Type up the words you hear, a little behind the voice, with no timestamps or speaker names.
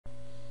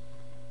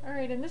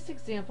Alright, in this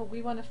example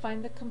we want to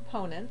find the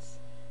components.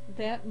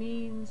 That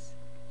means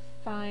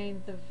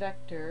find the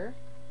vector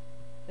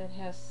that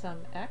has some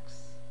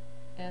x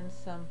and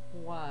some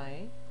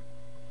y.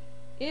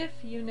 If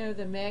you know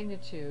the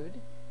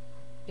magnitude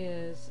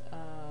is,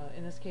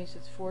 in this case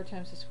it's 4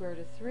 times the square root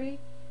of 3,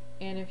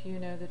 and if you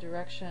know the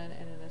direction,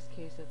 and in this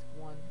case it's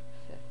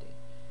 150.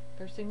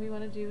 First thing we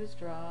want to do is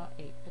draw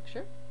a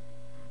picture.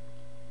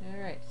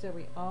 Alright, so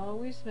we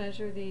always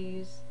measure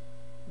these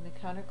in the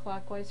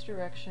counterclockwise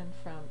direction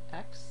from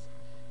x.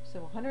 So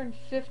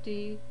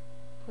 150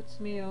 puts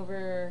me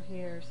over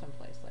here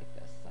someplace like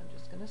this. So I'm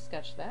just going to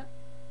sketch that.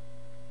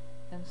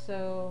 And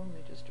so let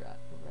me just draw it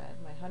red.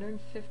 My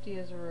 150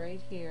 is right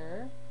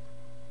here.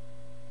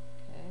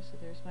 Okay, so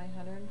there's my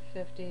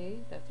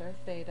 150. That's our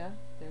theta.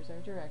 There's our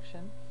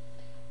direction.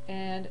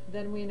 And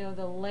then we know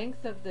the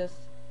length of this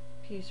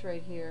piece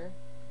right here.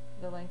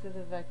 The length of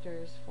the vector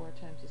is 4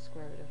 times the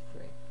square root of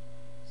 3.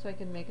 So I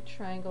can make a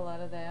triangle out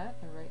of that,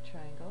 a right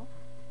triangle.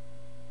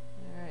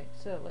 Alright,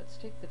 so let's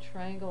take the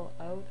triangle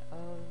out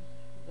of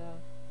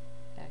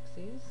the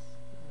axes.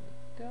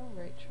 There we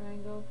go, right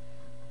triangle.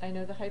 I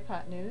know the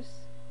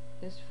hypotenuse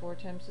is 4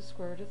 times the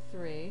square root of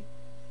 3.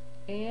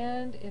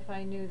 And if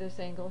I knew this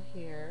angle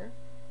here,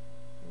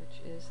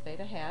 which is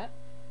theta hat,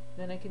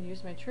 then I can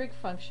use my trig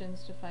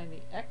functions to find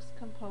the x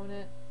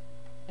component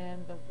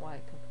and the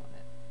y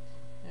component.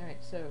 Alright,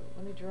 so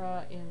let me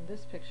draw in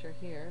this picture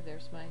here.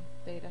 There's my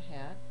theta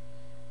hat.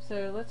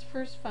 So let's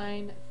first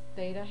find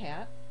theta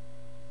hat.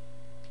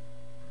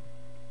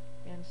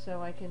 And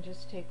so I can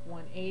just take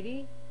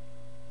 180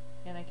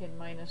 and I can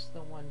minus the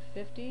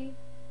 150,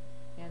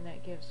 and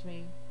that gives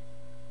me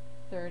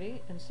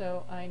 30. And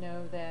so I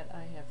know that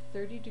I have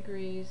 30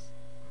 degrees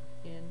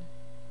in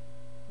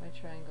my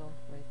triangle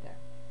right there.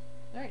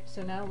 Alright,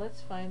 so now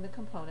let's find the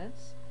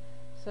components.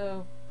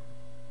 So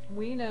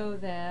we know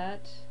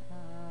that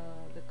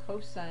the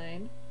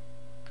cosine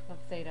of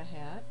theta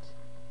hat,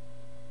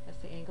 that's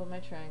the angle of my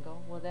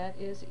triangle, well, that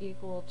is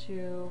equal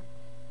to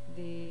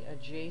the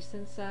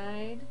adjacent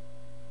side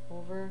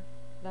over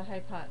the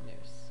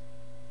hypotenuse.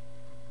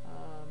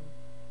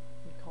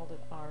 We called it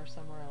r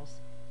somewhere else.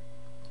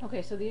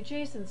 Okay, so the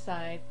adjacent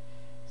side,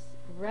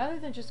 rather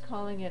than just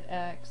calling it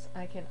x,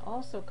 I can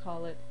also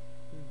call it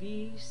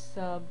v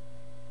sub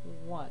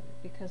 1,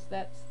 because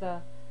that's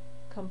the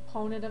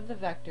component of the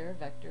vector.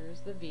 Vector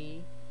is the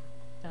v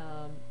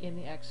in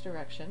the x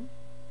direction.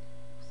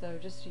 So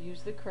just to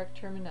use the correct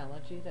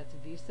terminology, that's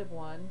v sub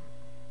 1.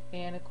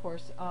 And of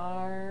course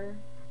r,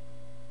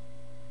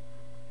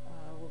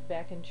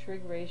 back in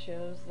trig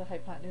ratios, the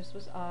hypotenuse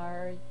was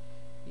r.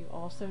 You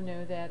also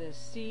know that as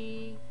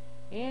c,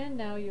 and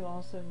now you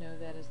also know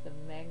that as the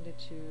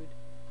magnitude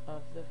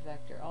of the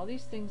vector. All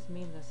these things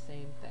mean the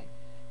same thing.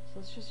 So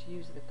let's just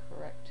use the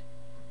correct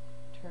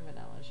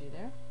terminology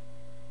there.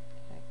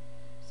 Okay.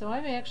 So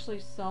I'm actually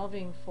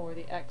solving for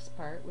the x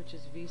part, which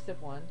is v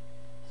sub 1.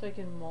 So I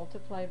can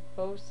multiply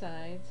both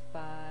sides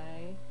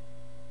by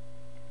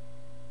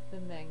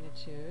the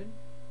magnitude.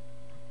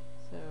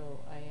 So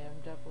I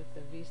end up with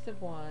the v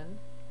sub 1,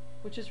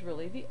 which is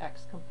really the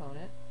x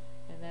component,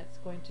 and that's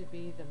going to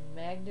be the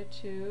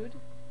magnitude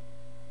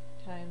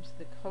times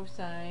the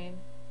cosine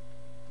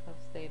of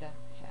theta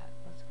hat.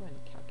 Let's go ahead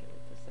and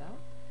calculate this out.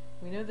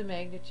 We know the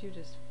magnitude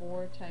is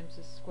 4 times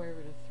the square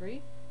root of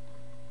 3,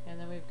 and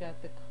then we've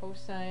got the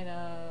cosine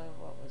of,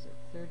 what was it,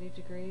 30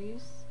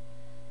 degrees.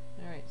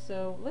 Alright,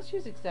 so let's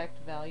use exact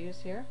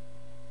values here.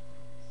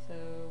 So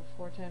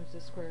 4 times the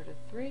square root of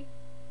 3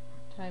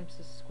 times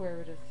the square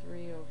root of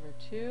 3 over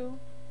 2,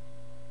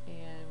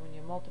 and when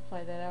you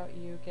multiply that out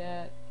you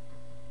get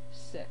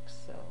 6.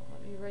 So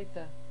let me write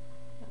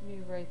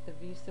the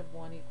v sub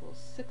 1 equals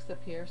 6 up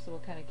here, so we'll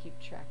kind of keep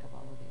track of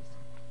all of these.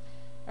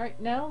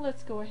 Alright, now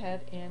let's go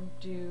ahead and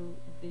do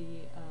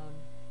the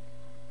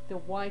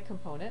y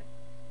component,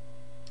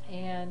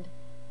 and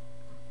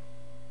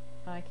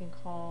I can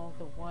call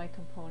the y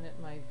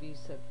component my v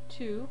sub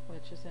 2,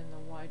 which is in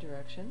the y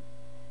direction.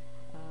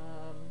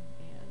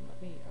 And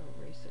let me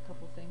erase a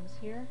couple things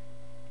here.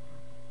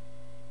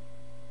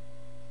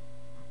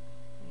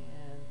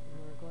 And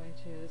we're going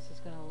to, this is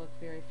going to look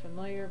very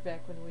familiar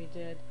back when we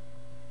did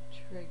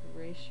trig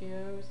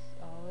ratios.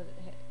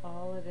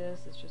 All it is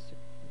just a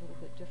little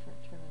bit different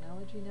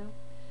terminology now.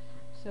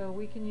 So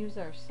we can use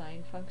our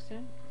sine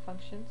function.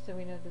 So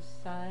we know the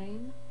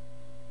sine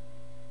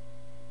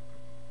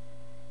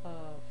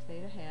of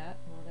theta hat,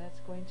 well, that's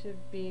going to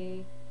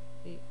be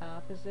the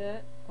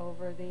opposite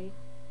over the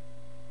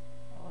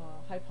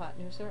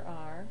hypotenuse, or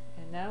r.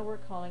 And now we're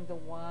calling the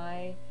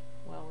y,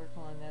 well, we're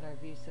calling that our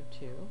v sub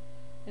 2.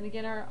 And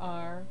again, our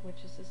r,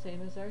 which is the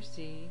same as our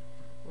c,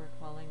 we're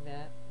calling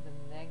that the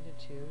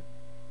magnitude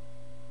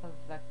of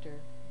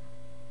vector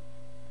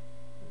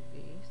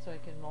v. So I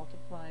can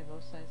multiply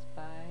both sides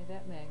by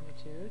that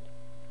magnitude.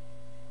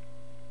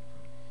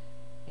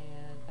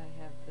 And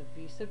I have the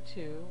v sub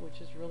 2,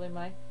 which is really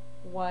my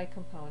y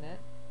component,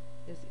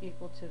 is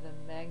equal to the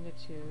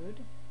magnitude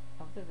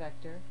of the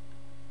vector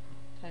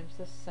times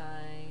the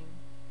sine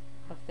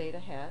of theta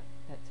hat,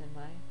 that's in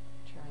my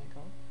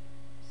triangle.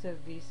 So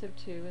v sub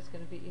 2 is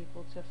going to be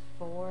equal to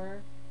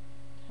 4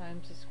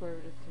 times the square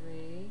root of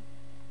 3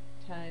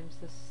 times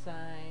the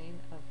sine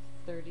of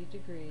 30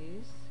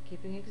 degrees,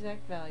 keeping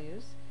exact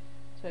values.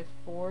 So I have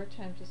 4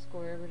 times the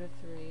square root of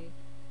 3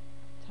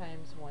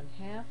 times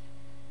 1/2.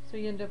 So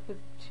you end up with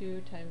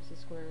 2 times the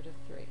square root of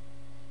 3.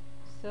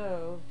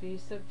 So v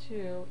sub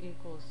 2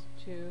 equals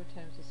 2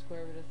 times the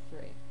square root of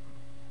 3.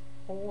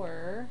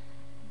 Or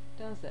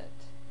does it?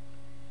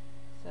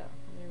 So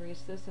let me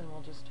erase this and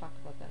we'll just talk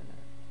about that in a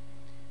minute.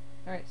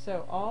 Alright,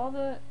 so all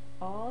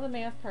the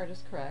math part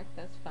is correct.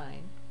 That's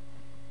fine.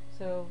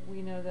 So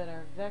we know that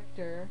our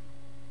vector,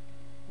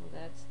 well,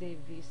 that's the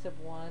v sub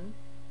 1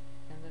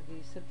 and the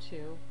v sub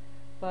 2,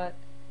 but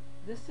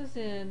this is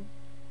in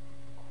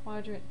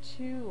quadrant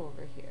 2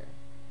 over here.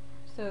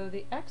 So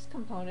the x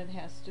component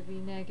has to be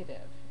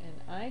negative,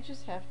 and I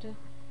just have to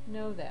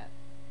know that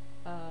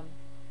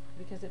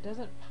because it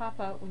doesn't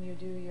pop out when you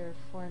do your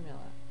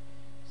formula.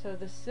 So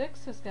the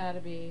 6 has got to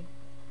be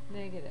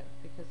negative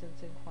because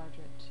it's in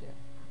quadrant 2.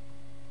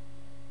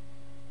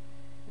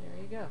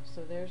 There you go.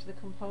 So there's the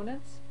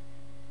components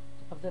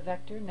of the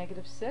vector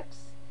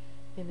 -6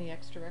 in the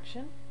x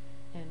direction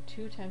and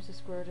 2 times the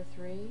square root of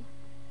 3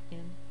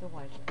 in the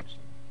y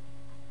direction.